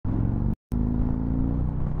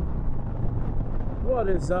What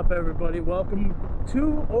is up, everybody? Welcome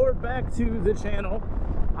to or back to the channel.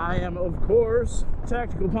 I am, of course,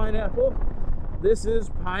 Tactical Pineapple. This is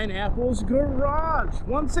Pineapple's Garage.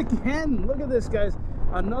 Once again, look at this, guys.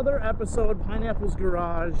 Another episode, Pineapple's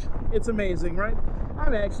Garage. It's amazing, right?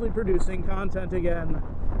 I'm actually producing content again.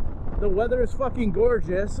 The weather is fucking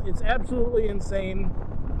gorgeous. It's absolutely insane.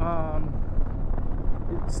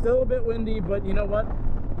 It's still a bit windy, but you know what?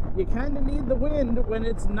 You kind of need the wind when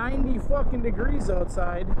it's 90 fucking degrees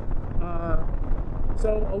outside.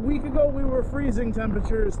 So a week ago we were freezing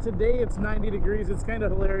temperatures. Today it's 90 degrees. It's kind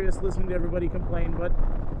of hilarious listening to everybody complain, but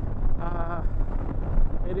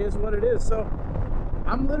it is what it is. So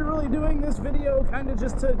I'm literally doing this video kind of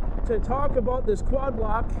just to talk about this quad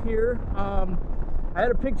lock here. I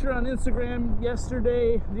had a picture on Instagram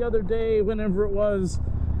the other day, whenever it was,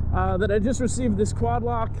 that I just received this quad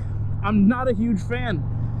lock. I'm not a huge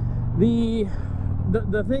fan.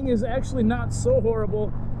 The thing is actually not so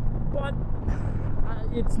horrible, but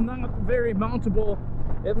it's not very mountable,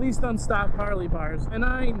 at least on stock Harley bars. And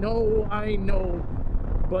I know,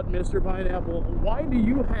 but Mr. Pineapple, why do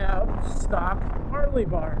you have stock Harley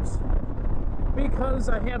bars? Because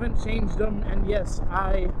I haven't changed them, and yes,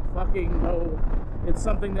 I fucking know it's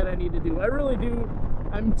something that I need to do. I really do.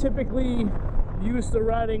 I'm typically used to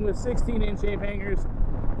riding with 16-inch ape hangers.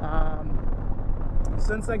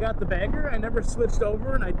 Since I got the bagger, I never switched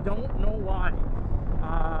over, and I don't know why.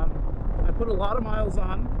 I put a lot of miles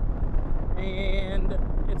on, and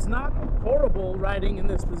it's not horrible riding in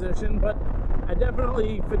this position, but I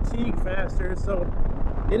definitely fatigue faster, so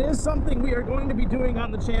it is something we are going to be doing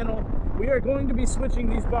on the channel. We are going to be switching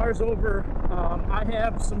these bars over. I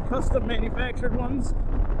have some custom manufactured ones.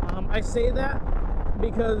 I say that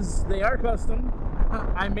because they are custom.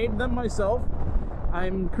 I made them myself.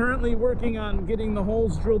 I'm currently working on getting the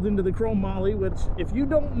holes drilled into the chrome moly, which, if you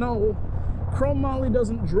don't know, chrome moly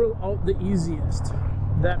doesn't drill out the easiest.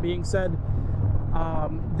 That being said,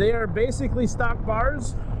 they are basically stock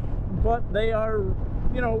bars, but they are,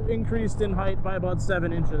 you know, increased in height by about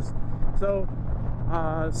 7 inches. So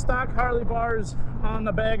stock Harley bars on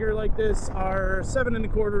a bagger like this are 7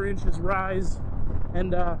 1/4 inches rise,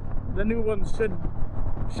 and the new ones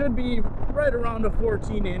should be right around a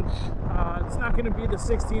 14-inch. It's not going to be the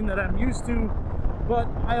 16 that I'm used to, but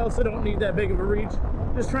I also don't need that big of a reach.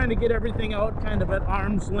 Just trying to get everything out kind of at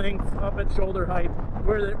arm's length, up at shoulder height,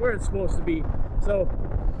 where it's supposed to be. So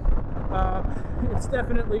it's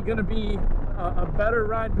definitely going to be a better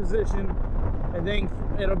ride position. I think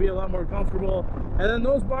it'll be a lot more comfortable. And then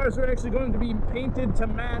those bars are actually going to be painted to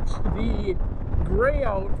match the gray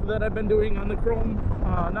out that I've been doing on the chrome.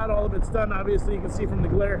 Not all of it's done, obviously. You can see from the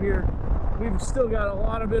glare here. We've still got a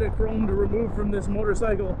lot of bit of chrome to remove from this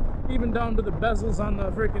motorcycle, even down to the bezels on the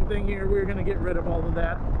freaking thing here. We're going to get rid of all of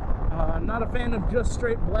that. Not a fan of just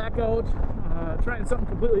straight blackout. Trying something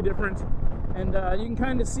completely different. And you can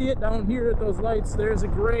kind of see it down here at those lights. There's a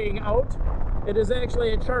graying out. It is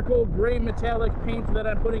actually a charcoal gray metallic paint that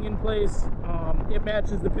I'm putting in place. It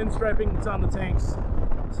matches the pinstriping that's on the tanks.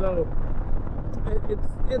 So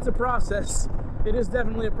it's a process. It is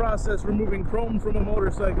definitely a process removing chrome from a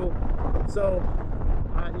motorcycle. So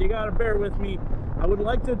you gotta bear with me. I would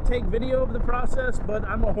like to take video of the process, but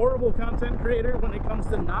I'm a horrible content creator when it comes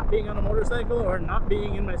to not being on a motorcycle or not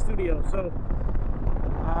being in my studio. So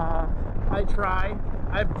I try.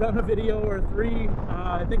 I've done a video or 3.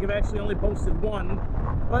 I think I've actually only posted 1.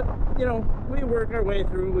 But, you know, we work our way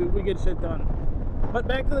through. We get shit done. But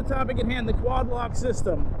back to the topic at hand, the quad lock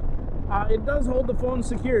system. It does hold the phone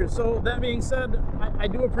secure. So that being said, I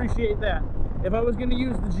do appreciate that. If I was going to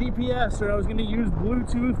use the GPS or I was going to use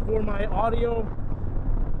Bluetooth for my audio,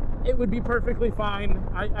 it would be perfectly fine.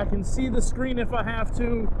 I can see the screen if I have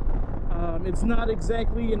to. It's not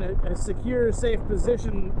exactly in a secure, safe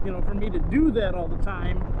position, you know, for me to do that all the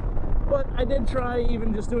time. But I did try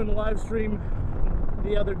even just doing a live stream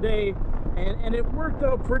the other day, and it worked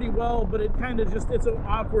out pretty well, but it kind of it's an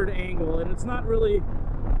awkward angle, and it's not really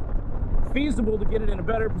feasible to get it in a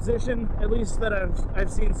better position, at least that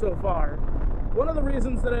I've seen so far. One of the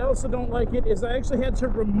reasons that I also don't like it is I actually had to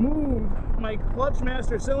remove my clutch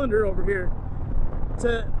master cylinder over here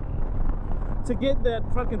to get that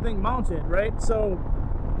fucking thing mounted, right? So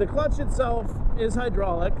the clutch itself is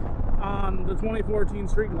hydraulic on the 2014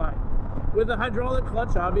 Street Glide. With a hydraulic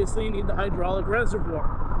clutch, obviously you need the hydraulic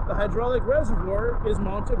reservoir. The hydraulic reservoir is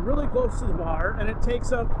mounted really close to the bar, and it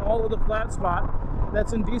takes up all of the flat spot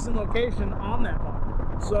that's in decent location on that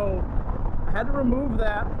bar. So I had to remove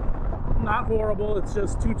that. Not horrible, it's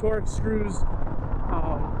just 2 Torx screws,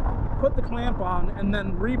 put the clamp on, and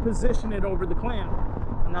then reposition it over the clamp.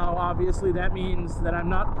 Now obviously that means that I'm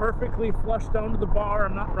not perfectly flush down to the bar,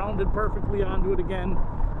 I'm not rounded perfectly onto it again,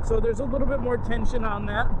 so there's a little bit more tension on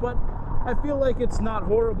that, but I feel like it's not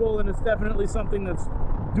horrible, and it's definitely something that's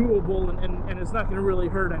doable, and it's not going to really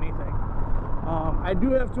hurt anything. I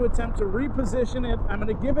do have to attempt to reposition it. I'm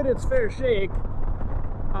going to give it its fair shake,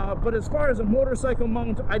 but as far as a motorcycle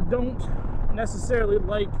mount, I don't necessarily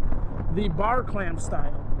like the bar clamp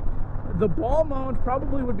style. The ball mount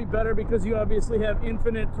probably would be better because you obviously have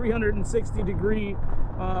infinite 360-degree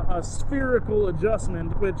spherical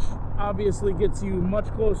adjustment, which obviously gets you much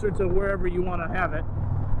closer to wherever you want to have it.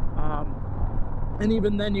 And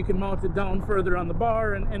even then you can mount it down further on the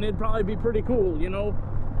bar, and it'd probably be pretty cool, you know.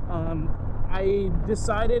 I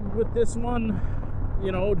decided with this one,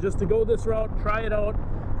 you know, just to go this route, try it out,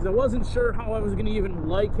 because I wasn't sure how I was going to even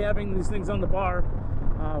like having these things on the bar,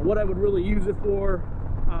 what I would really use it for.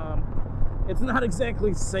 It's not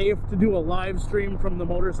exactly safe to do a live stream from the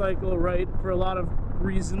motorcycle, right, for a lot of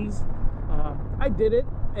reasons. I did it.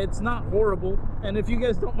 It's not horrible, and if you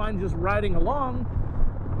guys don't mind just riding along,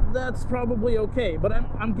 that's probably okay. But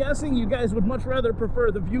I'm guessing you guys would much rather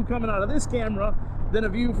prefer the view coming out of this camera than a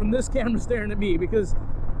view from this camera staring at me, because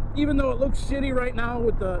even though it looks shitty right now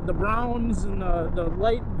with the browns and the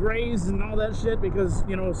light grays and all that shit, because,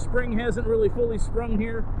 you know, spring hasn't really fully sprung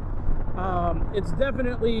here, it's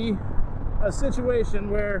definitely a situation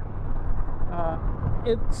where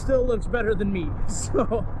it still looks better than me.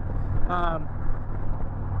 So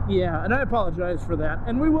yeah, and I apologize for that,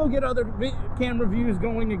 and we will get other camera views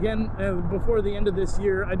going again before the end of this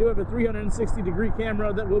year. I do have a 360-degree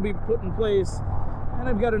camera that will be put in place, and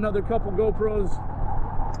I've got another couple GoPros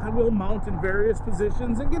I will mount in various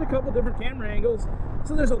positions and get a couple different camera angles,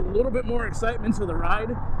 so there's a little bit more excitement to the ride.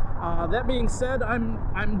 That being said,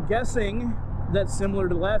 I'm guessing that, similar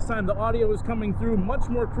to last time, the audio is coming through much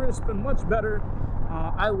more crisp and much better.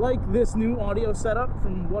 I like this new audio setup.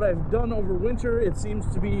 From what I've done over winter, it seems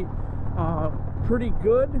to be pretty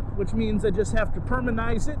good, which means I just have to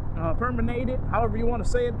permanate it, however you want to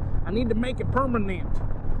say it. I need to make it permanent.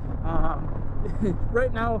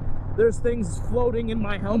 Right now, there's things floating in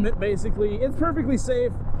my helmet, basically. It's perfectly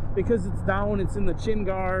safe because it's down, it's in the chin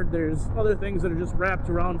guard. There's other things that are just wrapped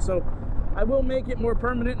around, so I will make it more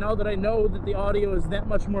permanent now that I know that the audio is that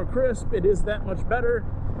much more crisp. It is that much better.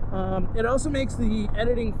 It also makes the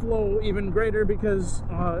editing flow even greater because,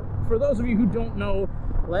 for those of you who don't know,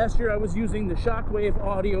 last year I was using the Shockwave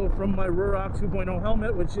audio from my Ruroc 2.0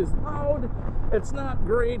 helmet, which is loud. It's not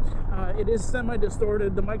great. It is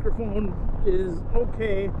semi-distorted. The microphone is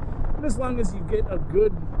okay, but as long as you get a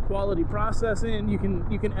good quality process in, you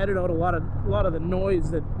can edit out a lot of the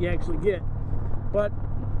noise that you actually get. But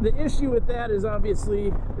the issue with that is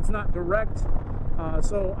obviously it's not direct,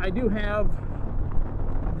 so I do have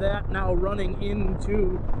that now running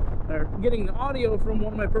into, or getting the audio from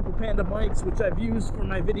one of my Purple Panda mics, which I've used for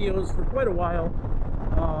my videos for quite a while.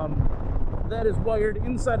 That is wired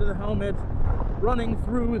inside of the helmet, running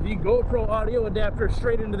through the GoPro audio adapter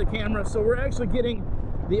straight into the camera, so we're actually getting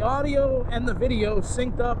the audio and the video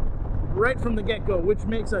synced up right from the get-go, which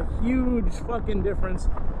makes a huge fucking difference.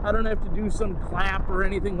 I don't have to do some clap or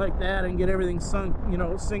anything like that and get everything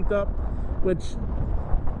synced up, which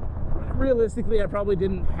realistically I probably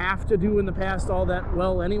didn't have to do in the past all that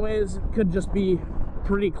well anyways. It could just be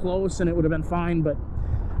pretty close and it would have been fine, but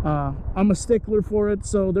I'm a stickler for it,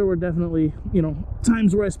 so there were definitely, you know,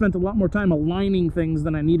 times where I spent a lot more time aligning things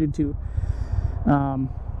than I needed to.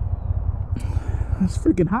 It's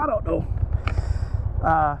freaking hot out though.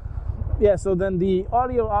 Yeah, so then the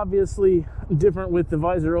audio obviously different with the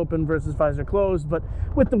visor open versus visor closed, but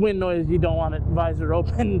with the wind noise you don't want it visor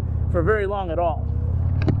open for very long at all.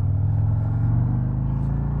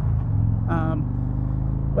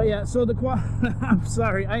 But yeah, so the quad, I'm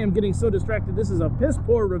sorry, I am getting so distracted. This is a piss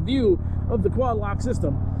poor review of the quad lock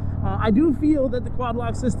system. I do feel that the quad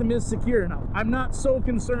lock system is secure enough. I'm not so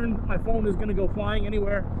concerned my phone is going to go flying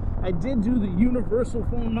anywhere. I did do the universal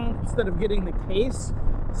phone mount instead of getting the case,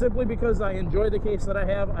 simply because I enjoy the case that I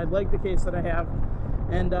have. I like the case that I have,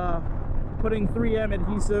 and putting 3M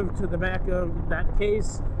adhesive to the back of that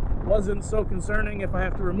case wasn't so concerning. If I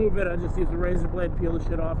have to remove it, I just use a razor blade, peel the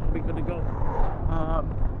shit off, and be good to go.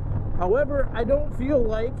 However, I don't feel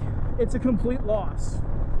like it's a complete loss.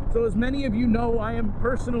 So as many of you know, I am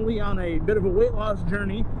personally on a bit of a weight loss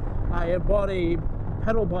journey. I have bought a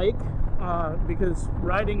pedal bike because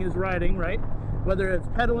riding is riding, right? Whether it's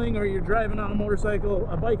pedaling or you're driving on a motorcycle,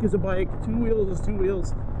 a bike is a bike, two wheels is two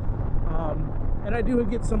wheels. And I do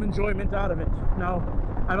get some enjoyment out of it. Now,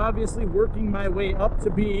 I'm obviously working my way up to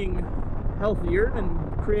being healthier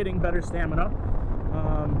and creating better stamina.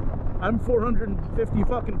 I'm 450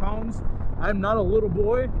 fucking pounds. I'm not a little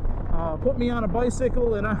boy. Put me on a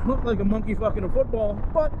bicycle and I look like a monkey fucking a football.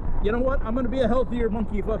 But you know what? I'm gonna be a healthier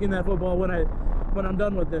monkey fucking that football when I'm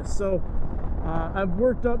done with this. So I've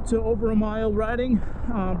worked up to over a mile riding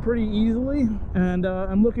pretty easily, and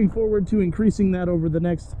I'm looking forward to increasing that over the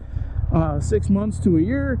next 6 months to a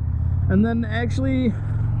year, and then actually,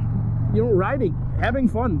 you know, riding, having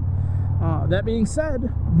fun. That being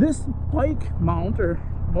said, this bike mount or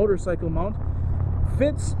motorcycle mount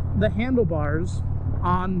fits the handlebars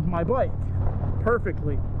on my bike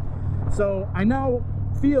perfectly. So I now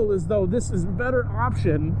feel as though this is a better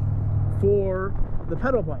option for the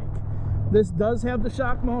pedal bike. This does have the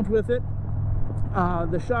shock mount with it.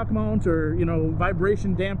 The shock mount, or, you know,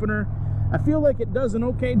 vibration dampener, I feel like it does an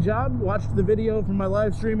okay job. Watched the video from my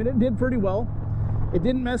live stream and it did pretty well. It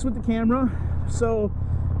didn't mess with the camera. So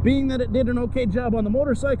being that it did an okay job on the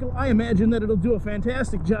motorcycle, I imagine that it'll do a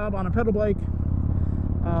fantastic job on a pedal bike.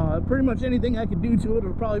 Pretty much anything I could do to it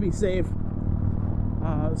will probably be safe.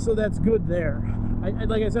 So that's good there.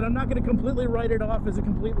 Like I said, I'm not going to completely write it off as a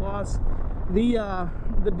complete loss.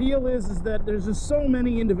 The deal is that there's just so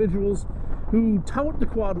many individuals who tout the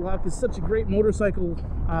quad lock as such a great motorcycle,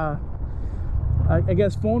 I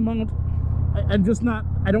guess, phone mount. I'm just not,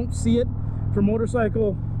 I don't see it for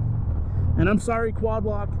motorcycle, and I'm sorry, quad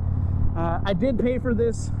lock. I did pay for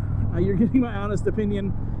this. You're getting my honest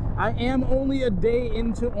opinion. I am only a day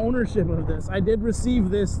into ownership of this. I did receive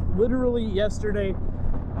this literally yesterday.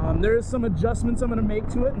 There is some adjustments I'm going to make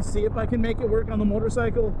to it and see if I can make it work on the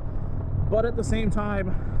motorcycle. But at the same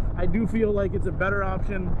time, I do feel like it's a better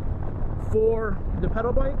option for the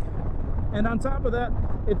pedal bike. And on top of that,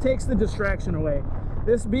 it takes the distraction away.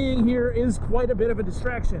 This being here is quite a bit of a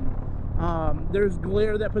distraction. There's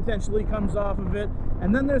glare that potentially comes off of it.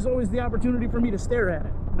 And then there's always the opportunity for me to stare at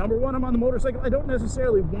it. Number one, I'm on the motorcycle. I don't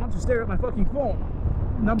necessarily want to stare at my fucking phone.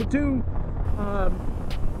 Number two,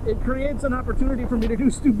 it creates an opportunity for me to do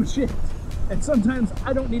stupid shit. And sometimes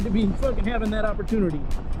I don't need to be fucking having that opportunity.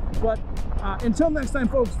 But until next time,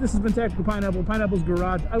 folks, this has been Tactical Pineapple, Pineapple's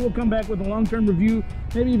Garage. I will come back with a long-term review,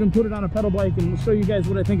 maybe even put it on a pedal bike and show you guys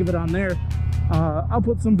what I think of it on there. I'll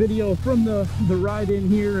put some video from the ride in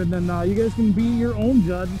here, and then you guys can be your own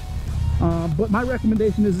judge. But my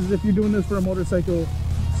recommendation is if you're doing this for a motorcycle,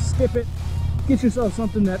 skip it. Get yourself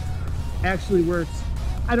something that actually works.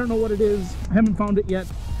 I don't know what it is. I haven't found it yet.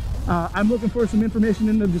 I'm looking for some information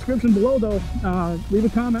in the description below, though. Leave a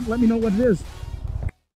comment. Let me know what it is.